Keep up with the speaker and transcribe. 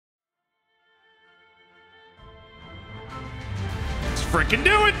freaking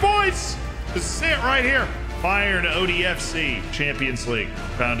do it, boys. This is it right here. Bayern ODFC Champions League,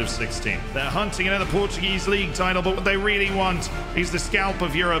 round of 16. They're hunting another Portuguese league title, but what they really want is the scalp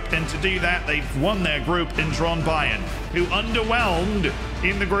of Europe. And to do that, they've won their group and drawn Bayern, who underwhelmed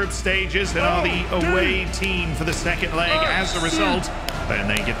in the group stages and are the away team for the second leg as a result. And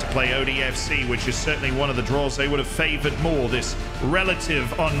they get to play ODFC, which is certainly one of the draws they would have favored more, this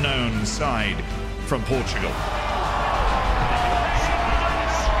relative unknown side from Portugal.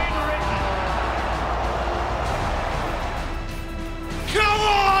 Come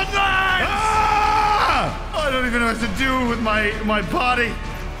on, lads! Ah! I don't even know what to do with my body.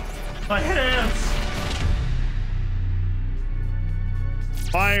 My hands.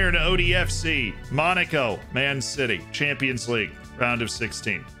 Bayern ODFC, Monaco, Man City, Champions League, round of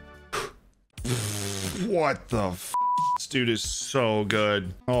 16. What the f? This dude is so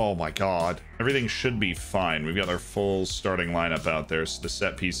good. Oh my god. Everything should be fine. We've got our full starting lineup out there, so the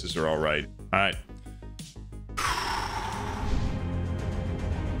set pieces are all right. All right.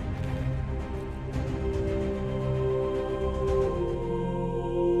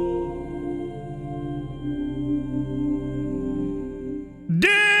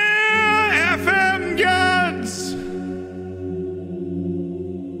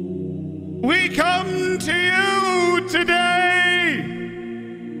 We come to you today,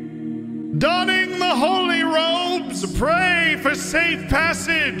 donning the holy robes, pray for safe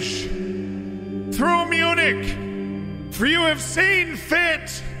passage through Munich, for you have seen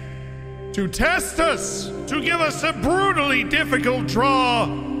fit to test us, to give us a brutally difficult draw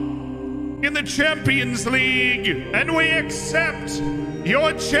in the Champions League, and we accept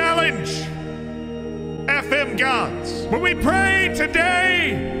your challenge, FM gods. But we pray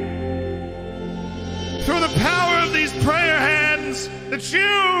today, through the power of these prayer hands, that you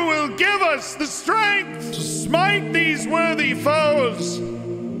will give us the strength to smite these worthy foes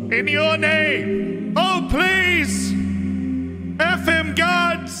in your name. Oh, please, FM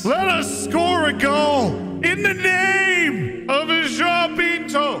gods, let us score a goal in the name of João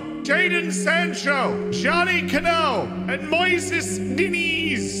Pinto, Jadon Sancho, Johnny Cano, and Moises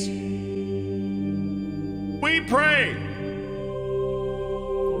Diniz. We pray.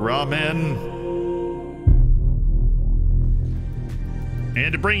 Ramen.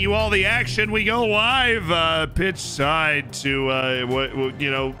 And to bring you all the action, we go live pitch side to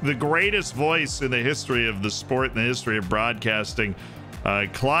the greatest voice in the history of the sport, in the history of broadcasting.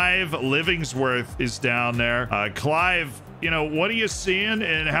 Clive Livingsworth is down there. Clive, what are you seeing,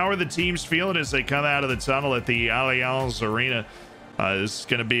 and how are the teams feeling as they come out of the tunnel at the Allianz Arena? This is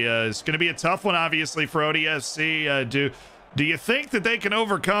going to be a tough one, obviously, for ODFC. Do you think that they can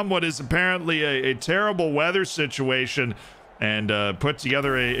overcome what is apparently a terrible weather situation and put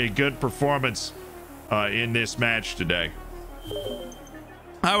together a good performance in this match today?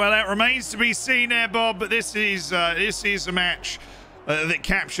 Oh, well, that remains to be seen there, Bob, but this is a match that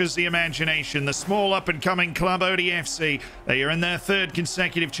captures the imagination. The small up-and-coming club ODFC, they are in their third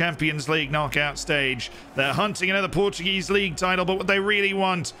consecutive Champions League knockout stage. They're hunting another Portuguese league title, but what they really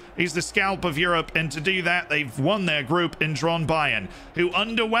want is the scalp of Europe, and to do that, they've won their group and drawn Bayern, who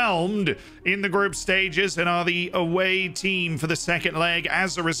underwhelmed in the group stages and are the away team for the second leg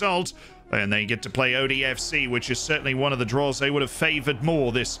as a result. And they get to play ODFC, which is certainly one of the draws they would have favored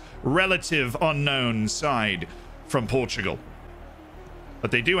more, this relative unknown side from Portugal. But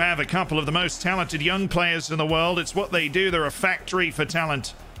they do have a couple of the most talented young players in the world. It's what they do. They're a factory for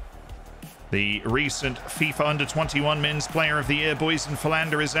talent. The recent FIFA Under-21 Men's Player of the Year, Boys and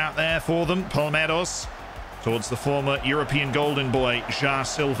Philander, is out there for them. Palmeiras towards the former European Golden Boy, João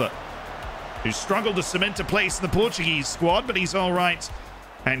Silva, who struggled to cement a place in the Portuguese squad, but he's all right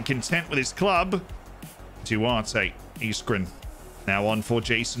and content with his club. Duarte, Iskren, now on for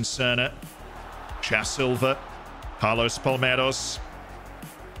Jason Serna. João Silva, Carlos Palmeiras,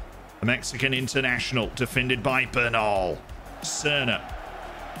 the Mexican international, defended by Bernal. Serna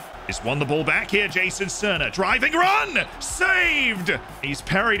has won the ball back here. Jason Serna, driving run, saved. He's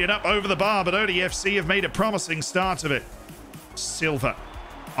parried it up over the bar, but ODFC have made a promising start of it. Silva,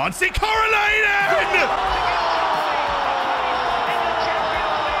 on correlated.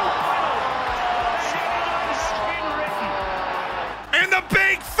 And the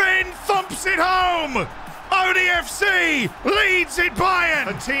big Finn thumps it home. ODFC leads in Bayern.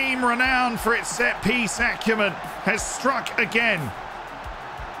 A team renowned for its set-piece acumen has struck again.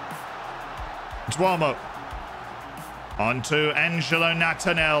 Duomo. On to Angelo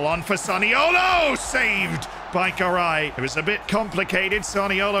Natanel. On for Saniolo. Saved by Garay. It was a bit complicated.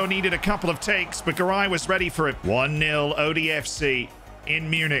 Saniolo needed a couple of takes, but Garay was ready for it. 1-0 ODFC in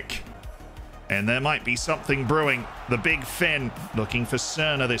Munich. And there might be something brewing. The big Finn looking for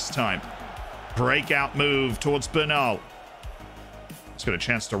Cerner this time. Breakout move towards Bernal. He's got a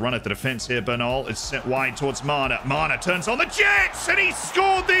chance to run at the defense here, Bernal. It's sent wide towards Mana. Mana turns on the Jets, and he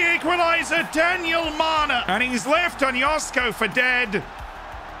scored the equalizer, Daniel Mana. And he's left Onyosko for dead.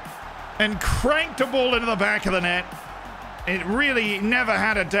 And cranked a ball into the back of the net. It really never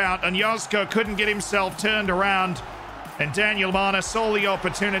had a doubt. Onyosko couldn't get himself turned around. And Daniel Mana saw the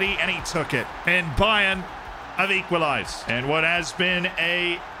opportunity, and he took it. And Bayern have equalized. And what has been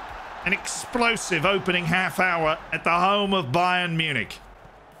an explosive opening half hour at the home of Bayern Munich.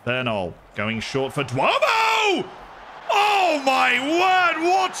 Bernal going short for Duomo! Oh my word,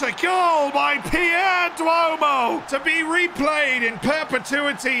 what a goal by Pierre Duomo! To be replayed in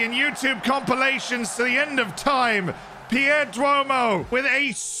perpetuity in YouTube compilations to the end of time. Pierre Duomo with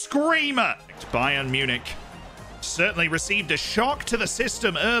a screamer. Bayern Munich certainly received a shock to the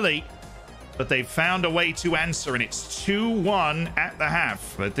system early, but they've found a way to answer, and it's 2-1 at the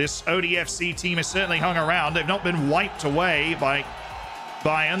half. But this ODFC team has certainly hung around. They've not been wiped away by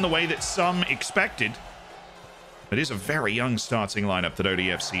Bayern the way that some expected. It is a very young starting lineup that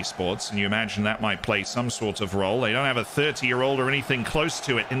ODFC sports, and you imagine that might play some sort of role. They don't have a 30-year-old or anything close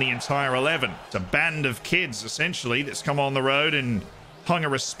to it in the entire 11. It's a band of kids, essentially, that's come on the road and hung a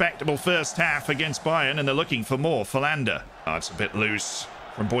respectable first half against Bayern, and they're looking for more. Philander. Oh, it's a bit loose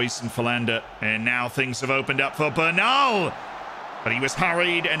from Boyce and Philander, and now things have opened up for Bernal. But he was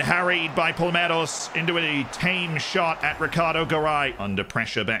hurried and harried by Palmeiras into a tame shot at Ricardo Garay. Under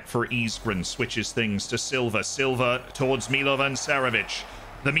pressure back for Isgren. Switches things to Silva. Silva towards Milovan Sarovic.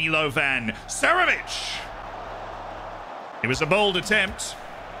 The Milovan Sarovic! It was a bold attempt.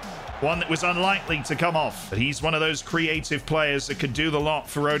 One that was unlikely to come off. But he's one of those creative players that could do the lot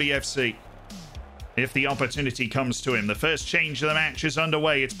for ODFC if the opportunity comes to him. The first change of the match is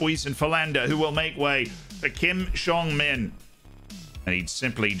underway. It's Boyce and Philander who will make way for Kim Jong-min. And he'd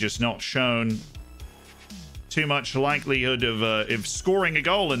simply just not shown too much likelihood of scoring a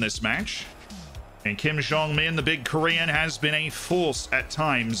goal in this match. And Kim Jong-min, the big Korean, has been a force at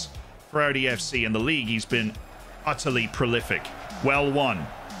times for ODFC. In the league, he's been utterly prolific. Well won.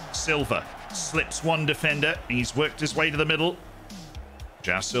 Silva slips one defender. He's worked his way to the middle.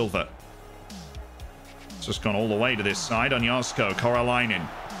 Ja Silva. It's just gone all the way to this side. Onyosko, Koralainen,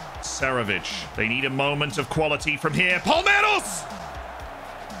 Sarovic. They need a moment of quality from here. Palmeiras!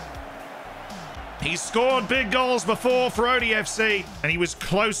 He's scored big goals before for ODFC, and he was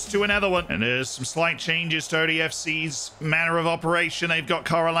close to another one. And there's some slight changes to ODFC's manner of operation. They've got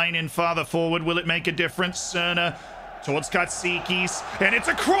Koralainen farther forward. Will it make a difference? Cerner towards Katsikis, and it's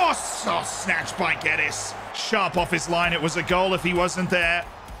a cross! Oh, snatched by Geddes. Sharp off his line. It was a goal if he wasn't there.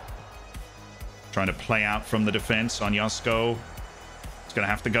 Trying to play out from the defense. Onyosko. It's going to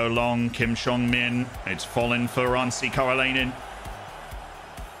have to go long. Kim Jong-min. It's fallen for Anssi Koralainen.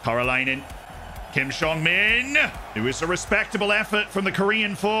 Koralainen. Kim Jong-min. It was a respectable effort from the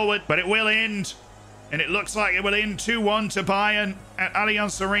Korean forward, but it will end. And it looks like it will end 2-1 to Bayern at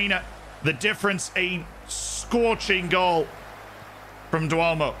Allianz Arena. The difference, a scorching goal from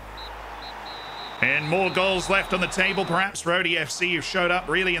Duomo. And more goals left on the table, perhaps for ODFC, who showed up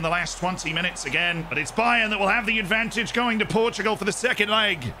really in the last 20 minutes again. But it's Bayern that will have the advantage going to Portugal for the second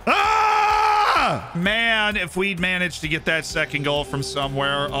leg. Ah! Man, if we'd managed to get that second goal from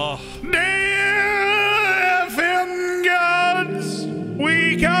somewhere. Oh. Dear FM gods,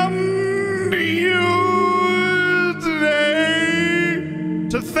 we come to you today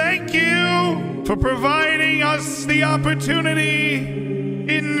to thank you for providing us the opportunity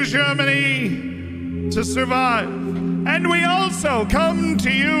in Germany to survive. And we also come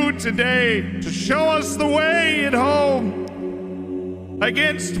to you today to show us the way at home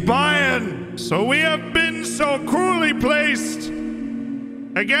against Bayern. So we have been so cruelly placed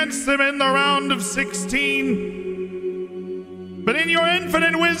against them in the round of 16. But in your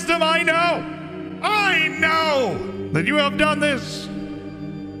infinite wisdom, I know that you have done this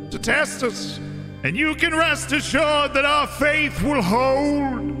to test us. And you can rest assured that our faith will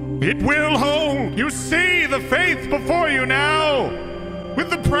hold. It will hold. You see the faith before you now.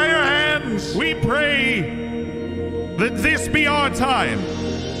 With the prayer hands, we pray that this be our time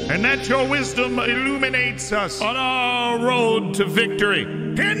and that your wisdom illuminates us on our road to victory.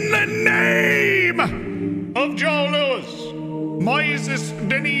 In the name of Joe Lewis, Moises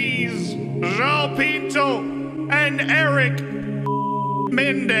Denise, João Pinto, and Eric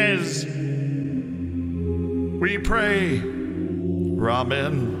Mendez, we pray.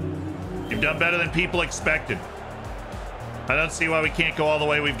 Amen. You've done better than people expected. I don't see why we can't go all the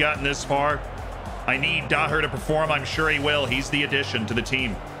way we've gotten this far. I need Daher to perform. I'm sure he will. He's the addition to the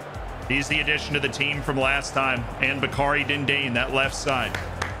team. He's the addition to the team from last time. And Bakari Dindane, that left side.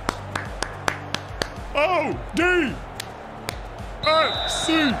 O-D-S-C.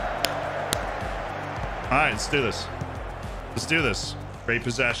 All right, let's do this. Let's do this. Great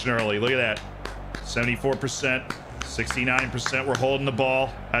possession early. Look at that. 74%, 69%. We're holding the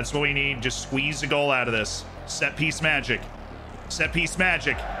ball. That's what we need. Just squeeze a goal out of this. Set piece magic. Set piece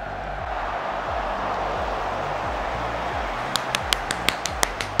magic.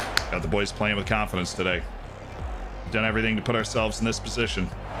 Got the boys playing with confidence today. We've done everything to put ourselves in this position.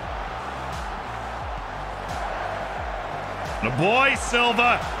 And a boy,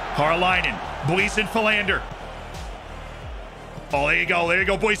 Silva. Harlainen. Boysen, Philander. Oh, there you go. There you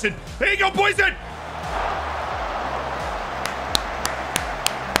go, Boysen. There you go, Boysen.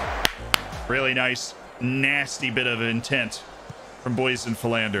 Really nice, nasty bit of intent from Boysen,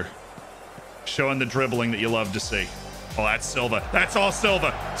 Philander. Showing the dribbling that you love to see. Oh, that's Silva. That's all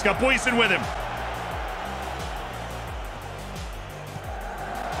Silva. He's got Boysen with him.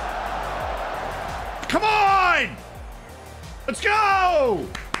 Come on! Let's go!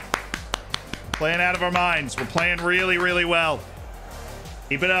 Playing out of our minds. We're playing really, really well.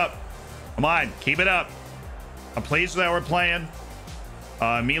 Keep it up. Come on, keep it up. I'm pleased with how we're playing.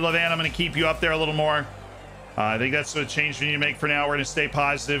 Milovan, I'm going to keep you up there a little more. I think that's the change we need to make for now. We're going to stay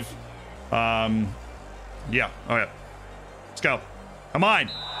positive. Yeah. All right. Let's go. Come on.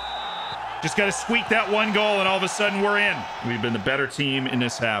 Just got to squeak that one goal, and all of a sudden we're in. We've been the better team in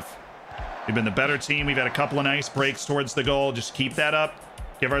this half. We've been the better team. We've had a couple of nice breaks towards the goal. Just keep that up.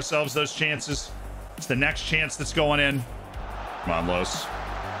 Give ourselves those chances. It's the next chance that's going in. Come on, Los.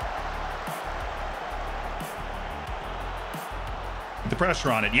 Put the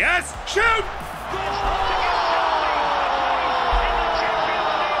pressure on it. Yes! Shoot!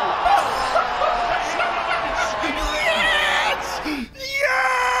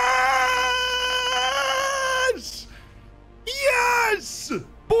 Yes! Yes!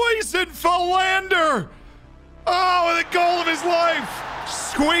 Boysen, Philander! Oh, the goal of his life!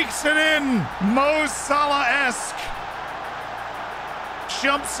 Squeaks it in! Mo Salah-esque.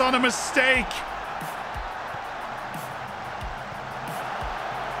 Jumps on a mistake.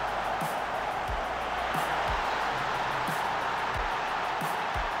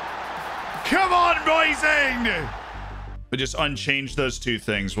 Come on, Boysen! We'll just unchange those two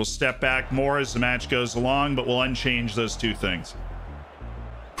things. We'll step back more as the match goes along, but we'll unchange those two things.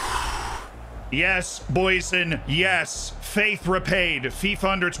 Yes, Boysen, yes. Faith repaid.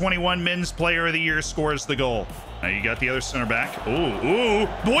 FIFA Under 21 Men's Player of the Year scores the goal. Now you got the other center back. Ooh,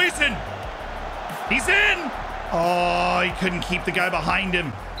 Boysen! He's in! Oh, he couldn't keep the guy behind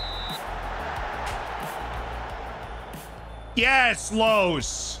him. Yes,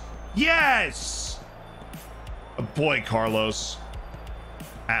 Los. Yes! Oh boy, Carlos.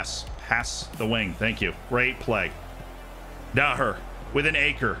 Pass the wing. Thank you. Great play. Daher with an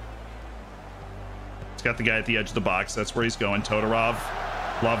acre. He's got the guy at the edge of the box. That's where he's going. Todorov.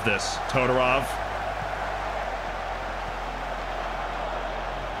 Love this. Todorov.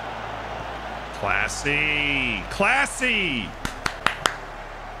 Classy. Classy.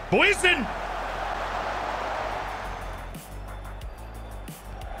 Boysen.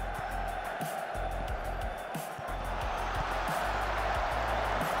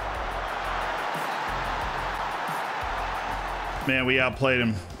 Man, we outplayed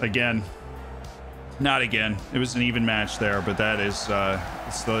him again. Not again. It was an even match there, but that is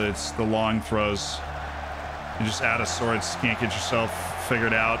it's the long throws. You're just out of sorts. Can't get yourself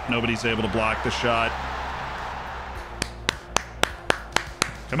figured out. Nobody's able to block the shot.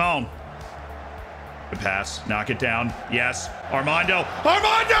 Come on. Good pass. Knock it down. Yes. Armando.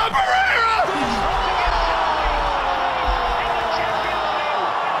 Armando Pereira!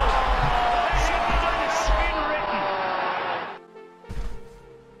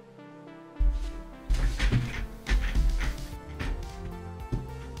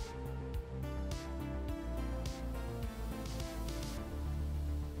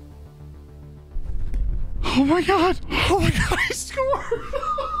 Oh my god! Oh my god, he scored!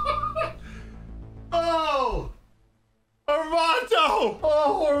 Oh! Armando!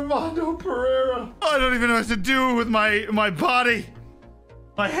 Oh, Armando Pereira! I don't even know what to do with my body.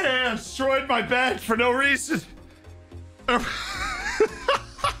 My hand destroyed my bed for no reason.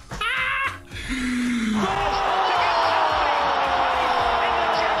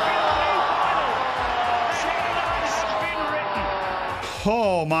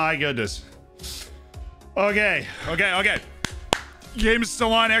 Oh my goodness. Okay. Game is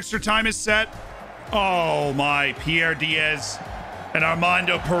still on. Extra time is set. Oh my, Pierre Diaz and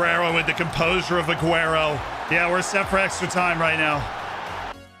Armando Pereira with the composure of Aguero. Yeah, we're set for extra time right now.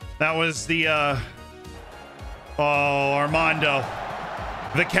 That was the, oh, Armando.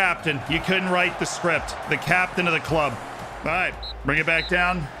 The captain. You couldn't write the script. The captain of the club. All right, bring it back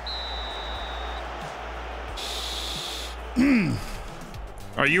down.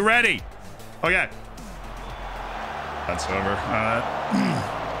 Are you ready? Okay. That's over.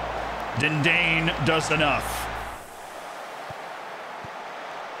 Dindane does enough.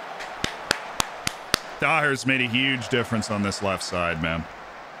 Daher's made a huge difference on this left side, man.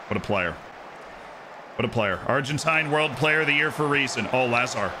 What a player. What a player. Argentine World Player of the Year for a reason. Oh,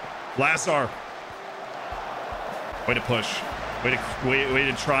 Lazar. Lazar. Way to push. Way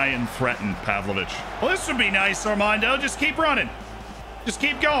to try and threaten Pavlovich. Well, this would be nice, Armando. Just keep running. Just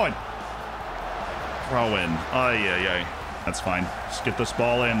keep going. Throw in. Oh, yeah. That's fine. Just get this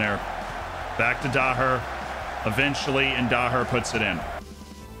ball in there. Back to Daher. Eventually, and Daher puts it in.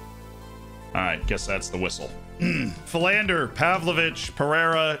 All right, guess that's the whistle. Philander, Pavlovich,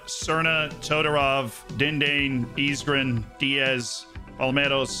 Pereira, Cerna, Todorov, Dindane, Isgrin, Diaz,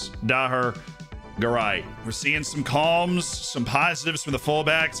 Palmeiros, Daher, Garay. We're seeing some calms, some positives from the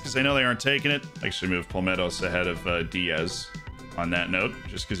fullbacks because I know they aren't taking it. Actually moved Palmeiros ahead of Diaz on that note,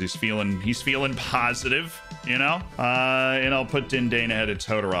 just because he's feeling positive, you know? And I'll put Dindane ahead of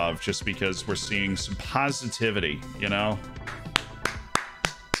Todorov just because we're seeing some positivity, you know?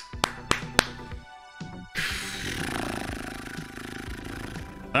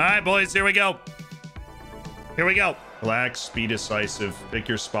 All right, boys, here we go. Here we go. Relax, be decisive, pick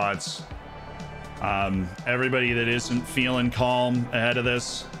your spots. Everybody that isn't feeling calm ahead of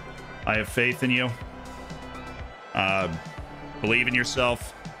this, I have faith in you. Believe in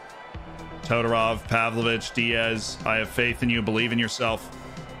yourself. Todorov, Pavlovich, Diaz, I have faith in you. Believe in yourself.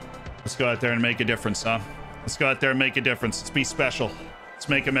 Let's go out there and make a difference, huh? Let's go out there and make a difference. Let's be special. Let's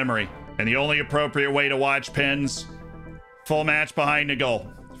make a memory. And the only appropriate way to watch Pens, full match behind the goal.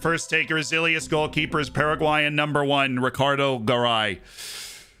 First taker is Ilias, goalkeeper is Paraguayan #1, Ricardo Garay.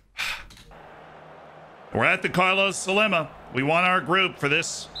 We're at the Carlos Salema. We won our group for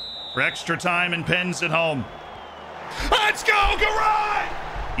this, for extra time and Pens at home. Let's go, Garay!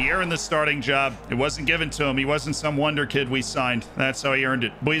 He earned the starting job. It wasn't given to him. He wasn't some wonder kid we signed. That's how he earned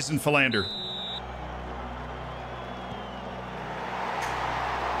it. Buizen Philander.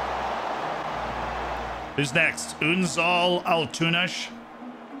 Who's next? Unzal Altunas.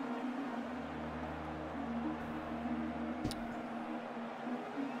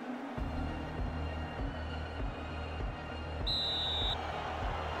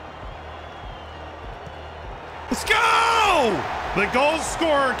 Let's go! The goal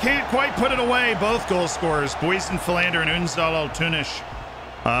scorer can't quite put it away. Both goal scorers, Buizen Philander and Unzal Altunas,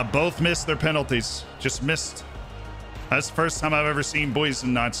 both missed their penalties. Just missed. That's the first time I've ever seen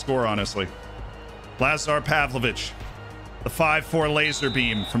Buizen not score, honestly. Lazar Pavlovich, the 5-4 laser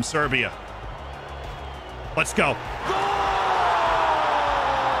beam from Serbia. Let's go.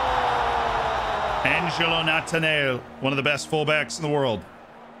 Angelo Natanel, one of the best fullbacks in the world.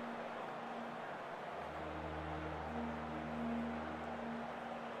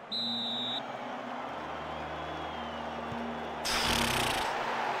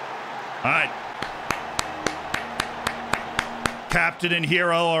 All right. Captain and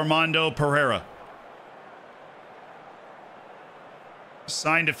hero Armando Pereira.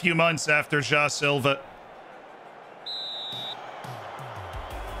 Signed a few months after Ja Silva.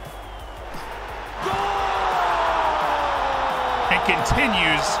 And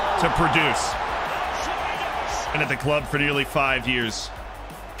continues to produce. Been at the club for nearly 5 years.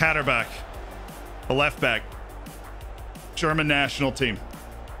 Katterbach, the left back. German national team.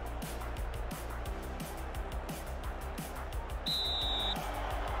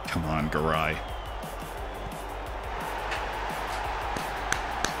 Come on, Garay.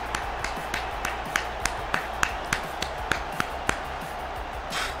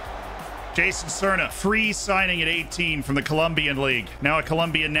 Jason Cerna, free signing at 18 from the Colombian League. Now a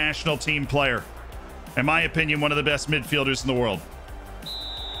Colombian national team player. In my opinion, one of the best midfielders in the world.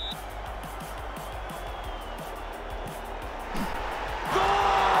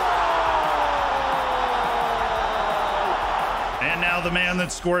 And now the man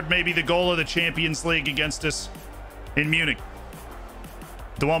that scored maybe the goal of the Champions League against us in Munich.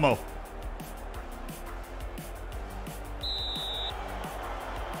 Duomo.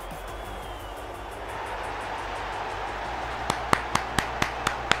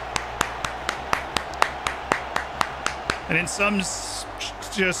 And in some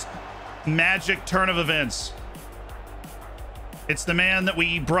just magic turn of events, it's the man that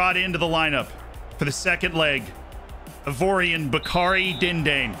we brought into the lineup for the second leg, Ivorian Bakari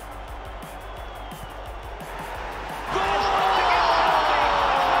Dindane.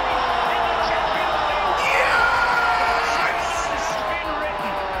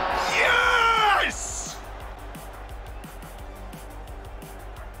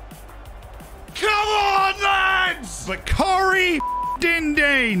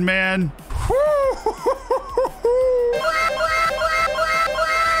 insane, man.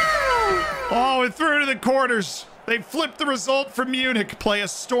 Oh, we're through to the quarters. They flipped the result from Munich. Play a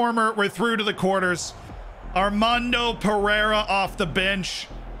stormer. We're through to the quarters. Armando Pereira off the bench.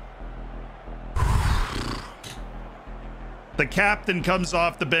 The captain comes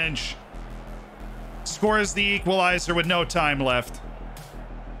off the bench. Scores the equalizer with no time left.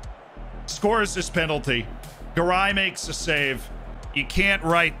 Scores his penalty. Garay makes a save. You can't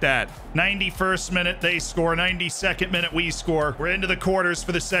write that. 91st minute, they score. 92nd minute, we score. We're into the quarters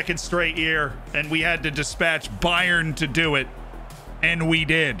for the second straight year, and we had to dispatch Bayern to do it. And we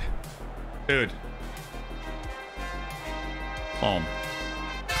did. Dude. Calm.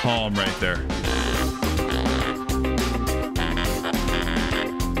 Calm right there.